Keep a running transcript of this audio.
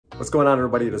What's going on,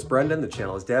 everybody? It is Brendan. The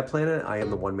channel is Dad Planet. I am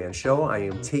the one-man show. I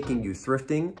am taking you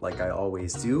thrifting like I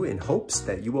always do in hopes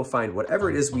that you will find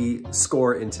whatever it is we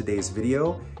score in today's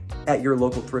video at your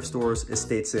local thrift stores,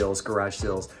 estate sales, garage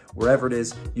sales, wherever it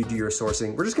is you do your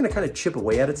sourcing. We're just gonna kind of chip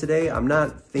away at it today. I'm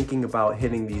not thinking about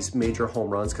hitting these major home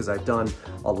runs because I've done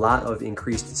a lot of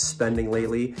increased spending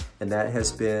lately, and that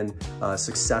has been a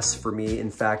success for me. In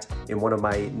fact, in one of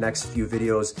my next few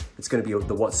videos, it's gonna be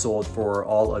the what sold for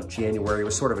all of January. It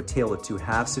was sort of a tale of two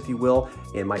halves, if you will,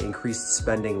 and my increased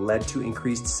spending led to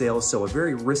increased sales. So a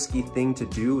very risky thing to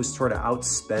do is sort of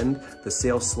outspend the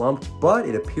sales slump, but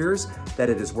it appears that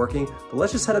it is working. But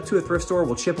let's just head up to a thrift store.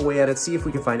 We'll chip away at it, see if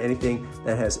we can find anything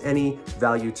that has any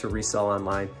value to resell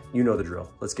online. You know the drill.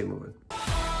 Let's get moving.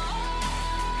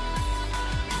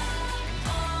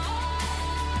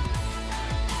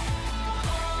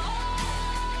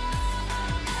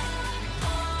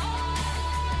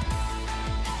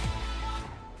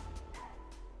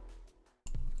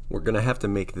 We're gonna have to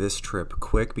make this trip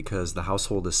quick because the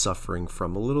household is suffering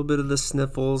from a little bit of the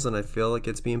sniffles, and I feel like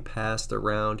it's being passed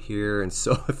around here. And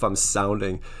so if I'm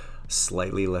sounding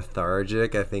slightly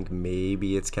lethargic, I think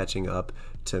maybe it's catching up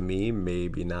to me,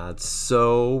 maybe not.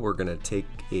 So we're gonna take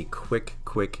a quick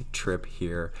trip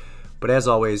here. But as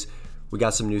always, we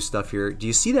got some new stuff here. Do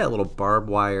you see that little barbed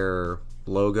wire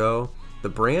logo? The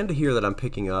brand here that I'm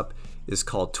picking up is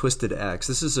called Twisted X.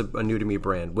 This is a new to me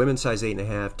brand. Women's size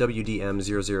 8.5,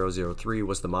 WDM0003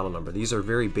 was the model number. These are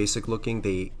very basic looking.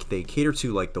 They cater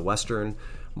to like the Western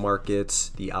markets,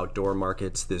 the outdoor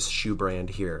markets, this shoe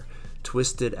brand here.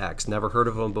 Twisted X, never heard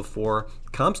of them before.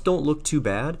 Comps don't look too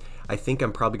bad. I think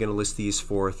I'm probably gonna list these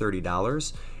for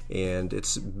 $30. And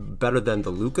it's better than the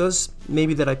Lucas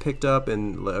maybe that I picked up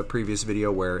in a previous video,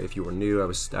 where if you were new,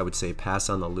 I would say pass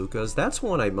on the Lucas. That's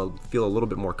one I feel a little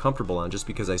bit more comfortable on, just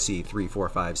because I see 3, 4,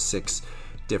 5, 6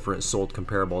 different sold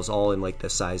comparables, all in like the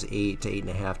size 8 to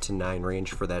 8.5 to 9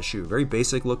 range for that shoe. Very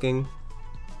basic looking.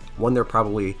 One they're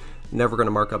probably never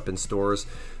gonna mark up in stores.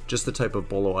 Just the type of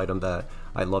BOLO item that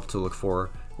I love to look for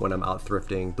when I'm out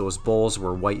thrifting. Those bowls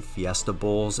were white Fiesta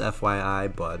bowls,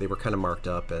 FYI, but they were kind of marked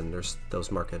up, and there's the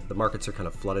markets are kind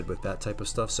of flooded with that type of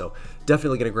stuff. So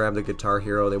definitely gonna grab the Guitar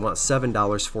Hero. They want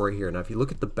 $7 for it here. Now if you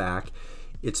look at the back,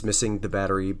 it's missing the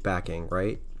battery backing,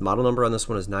 right? Model number on this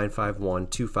one is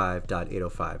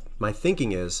 95125.805. My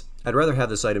thinking is I'd rather have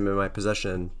this item in my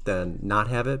possession than not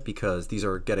have it, because these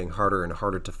are getting harder and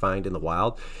harder to find in the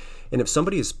wild. And if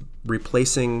somebody is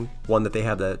replacing one that they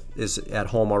have that is at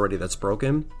home already that's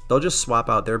broken, they'll just swap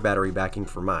out their battery backing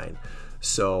for mine.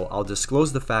 So I'll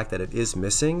disclose the fact that it is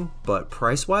missing, but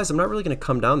price-wise, I'm not really gonna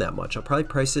come down that much. I'll probably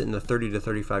price it in the $30 to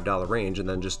 $35 range, and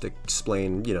then just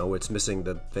explain, you know, it's missing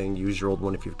the thing, use your old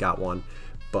one if you've got one.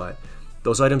 But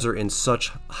those items are in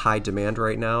such high demand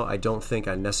right now, I don't think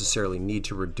I necessarily need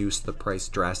to reduce the price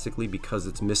drastically because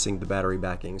it's missing the battery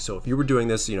backing. So if you were doing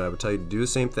this, you know, I would tell you to do the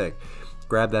same thing.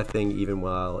 Grab that thing even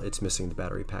while it's missing the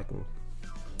battery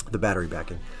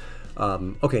backing.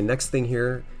 Okay, next thing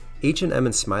here, H&M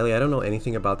and Smiley. I don't know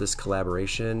anything about this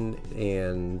collaboration,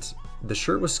 and the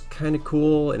shirt was kind of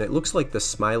cool, and it looks like the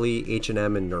Smiley,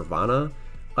 H&M, and Nirvana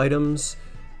items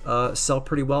sell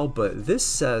pretty well, but this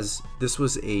says this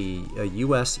was a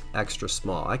US extra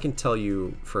small. I can tell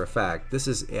you for a fact this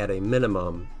is at a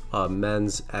minimum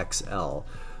men's XL.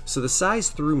 So the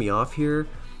size threw me off here.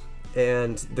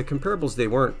 And the comparables, they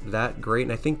weren't that great,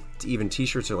 and I think even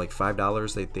t-shirts are like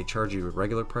 $5. They charge you a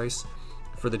regular price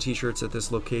for the t-shirts at this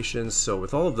location. So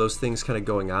with all of those things kind of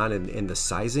going on, and the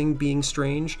sizing being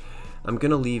strange, I'm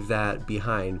gonna leave that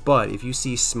behind. But if you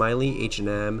see Smiley,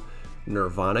 H&M,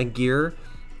 Nirvana gear,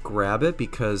 grab it,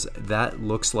 because that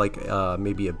looks like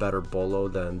maybe a better BOLO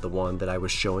than the one that I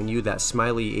was showing you. That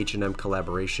Smiley H&M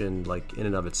collaboration, like in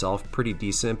and of itself, pretty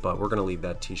decent, but we're gonna leave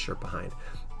that t-shirt behind.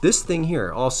 This thing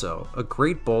here, also a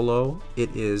great BOLO.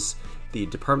 It is the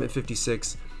Department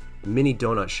 56 mini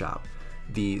donut shop.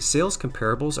 The sales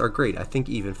comparables are great. I think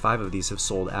even 5 of these have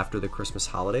sold after the Christmas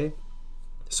holiday.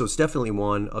 So it's definitely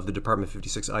one of the Department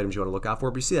 56 items you want to look out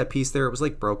for. But you see that piece there? It was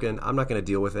like broken. I'm not going to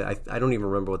deal with it. I don't even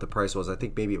remember what the price was. I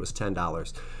think maybe it was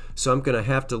 $10. So I'm going to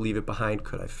have to leave it behind.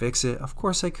 Could I fix it? Of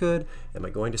course I could. Am I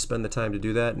going to spend the time to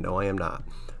do that? No, I am not.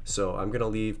 So I'm going to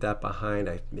leave that behind.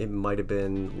 It might have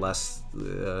been less,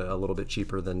 a little bit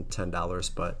cheaper than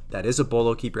 $10, but that is a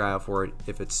BOLO. Keep your eye out for it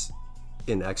if it's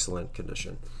in excellent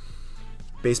condition.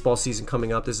 Baseball season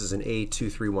coming up. This is an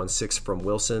A2316 from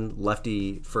Wilson,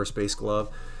 lefty first base glove.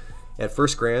 At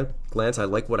first glance, I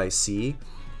like what I see,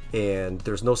 and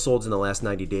there's no solds in the last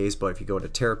 90 days, but if you go to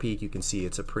Terapeak, you can see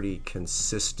it's a pretty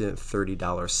consistent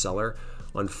 $30 seller.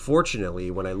 Unfortunately,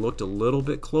 when I looked a little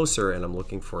bit closer, and I'm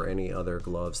looking for any other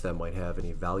gloves that might have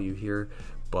any value here,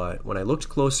 but when I looked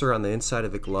closer on the inside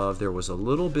of the glove, there was a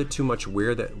little bit too much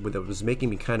wear that was making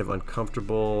me kind of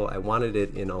uncomfortable. I wanted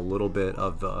it in a little bit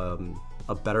of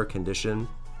a better condition,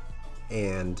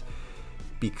 and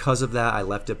because of that, I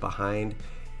left it behind.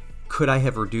 Could I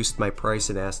have reduced my price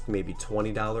and asked maybe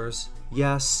 $20?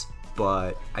 Yes,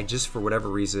 but I just, for whatever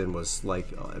reason, was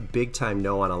like a big time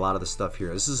no on a lot of the stuff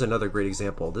here. This is another great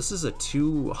example. This is a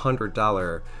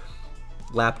 $200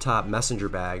 laptop messenger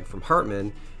bag from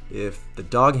Hartman if the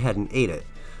dog hadn't ate it.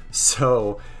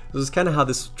 So this is kind of how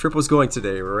this trip was going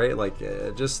today, right? Like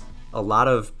just a lot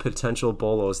of potential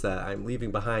bolos that I'm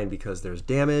leaving behind because there's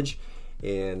damage,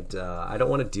 and I don't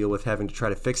want to deal with having to try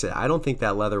to fix it. I don't think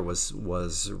that leather was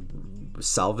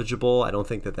salvageable. I don't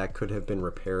think that could have been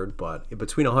repaired, but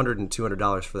between $100 and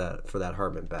 $200 for that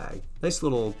Hartman bag. Nice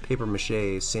little paper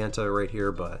mache Santa right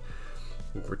here, but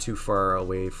I think we're too far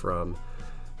away from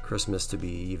Christmas to be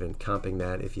even comping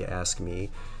that, if you ask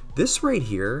me. This right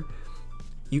here,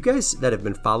 you guys that have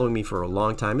been following me for a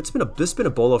long time, this has been a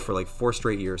bolo for like 4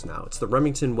 straight years now. It's the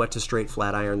Remington Wet to Straight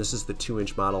Flat Iron. This is the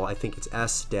 2-inch model. I think it's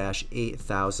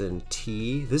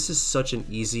S-8000T. This is such an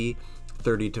easy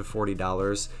 $30 to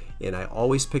 $40, and I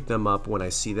always pick them up when I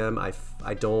see them.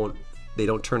 They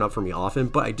don't turn up for me often,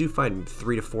 but I do find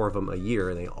 3 to 4 of them a year,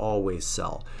 and they always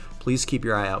sell. Please keep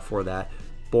your eye out for that.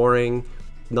 Boring,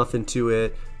 nothing to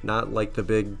it. Not like the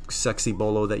big sexy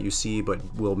bolo that you see,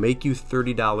 but will make you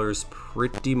 $30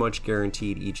 pretty much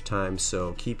guaranteed each time.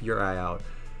 So keep your eye out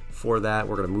for that.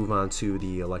 We're going to move on to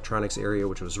the electronics area,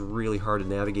 which was really hard to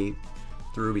navigate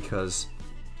through because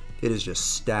it is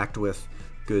just stacked with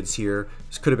goods here.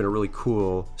 This could have been a really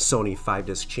cool Sony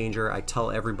 5-disc changer. I tell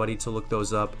everybody to look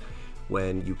those up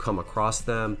when you come across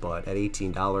them, but at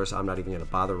 $18, I'm not even going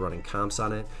to bother running comps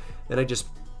on it. And I just,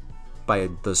 by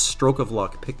the stroke of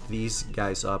luck, picked these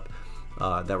guys up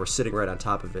that were sitting right on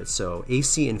top of it. So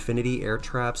AC Infinity air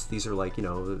traps. These are like, you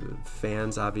know,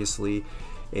 fans obviously,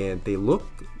 and they look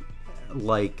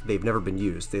like they've never been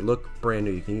used. They look brand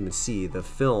new. You can even see the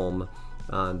film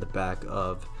on the back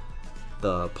of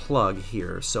the plug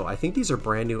here. So I think these are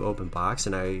brand new open box,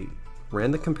 and I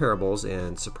ran the comparables,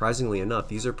 and surprisingly enough,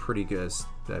 these are pretty good.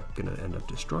 I'm gonna end up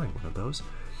destroying one of those,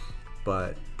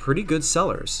 but pretty good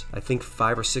sellers. I think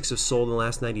 5 or 6 have sold in the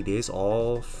last 90 days,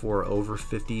 all for over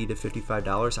 $50 to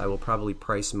 $55. I will probably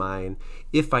price mine,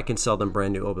 if I can sell them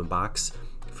brand new open box,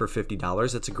 for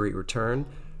 $50. That's a great return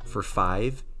for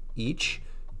 5 each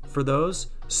for those.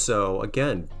 So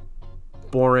again,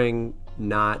 boring,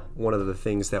 not one of the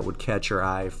things that would catch your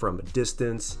eye from a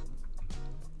distance,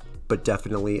 but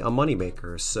definitely a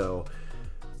moneymaker. So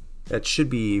that should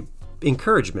be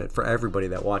encouragement for everybody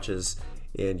that watches,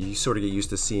 and you sort of get used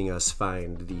to seeing us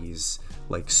find these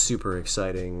like super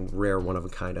exciting, rare,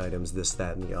 one-of-a-kind items, this,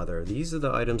 that, and the other. These are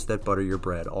the items that butter your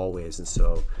bread always, and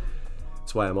so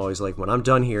that's why I'm always like, when I'm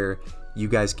done here, you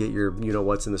guys get your, you know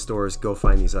what's in the stores, go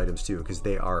find these items too, because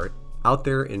they are out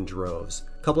there in droves.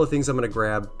 A couple of things I'm going to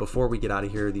grab before we get out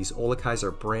of here. These Olakais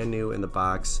are brand new in the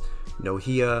box.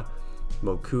 Nohia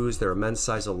Mokus, they're a men's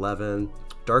size 11.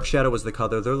 Dark Shadow was the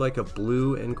color. They're like a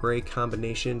blue and gray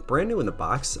combination. Brand new in the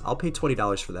box. I'll pay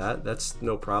 $20 for that. That's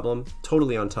no problem.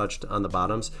 Totally untouched on the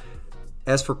bottoms.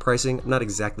 As for pricing, I'm not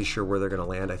exactly sure where they're going to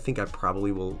land. I think I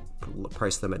probably will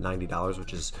price them at $90,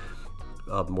 which is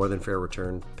a more than fair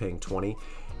return, paying $20.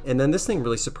 And then this thing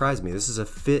really surprised me. This is a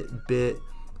Fitbit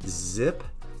Zip,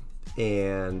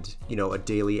 and you know, a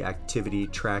daily activity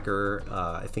tracker.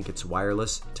 I think it's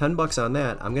wireless. $10 on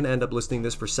that. I'm gonna end up listing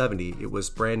this for $70. It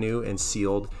was brand new and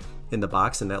sealed in the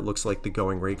box, and that looks like the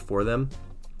going rate for them.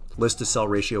 List to sell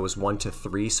ratio was 1 to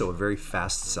 3, so a very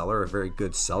fast seller, a very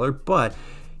good seller. But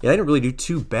yeah, I didn't really do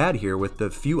too bad here with the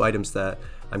few items that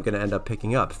I'm gonna end up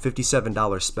picking up.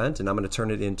 $57 spent, and I'm gonna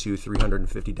turn it into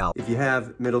 $350. If you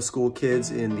have middle school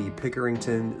kids in the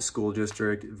Pickerington School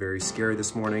District, very scary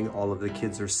this morning. All of the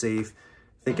kids are safe.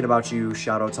 Thinking about you.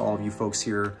 Shout out to all of you folks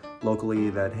here locally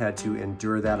that had to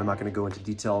endure that. I'm not gonna go into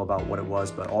detail about what it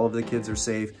was, but all of the kids are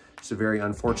safe. It's a very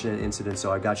unfortunate incident,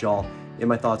 so I got y'all in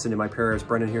my thoughts and in my prayers.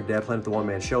 Brendan here, Dad Planet, the One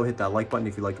Man Show. Hit that like button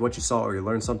if you liked what you saw or you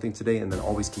learned something today, and then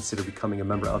always consider becoming a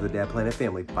member of the Dad Planet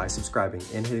family by subscribing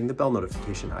and hitting the bell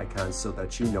notification icon so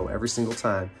that you know every single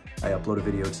time I upload a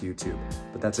video to YouTube.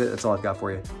 But that's it. That's all I've got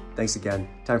for you. Thanks again.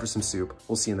 Time for some soup.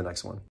 We'll see you in the next one.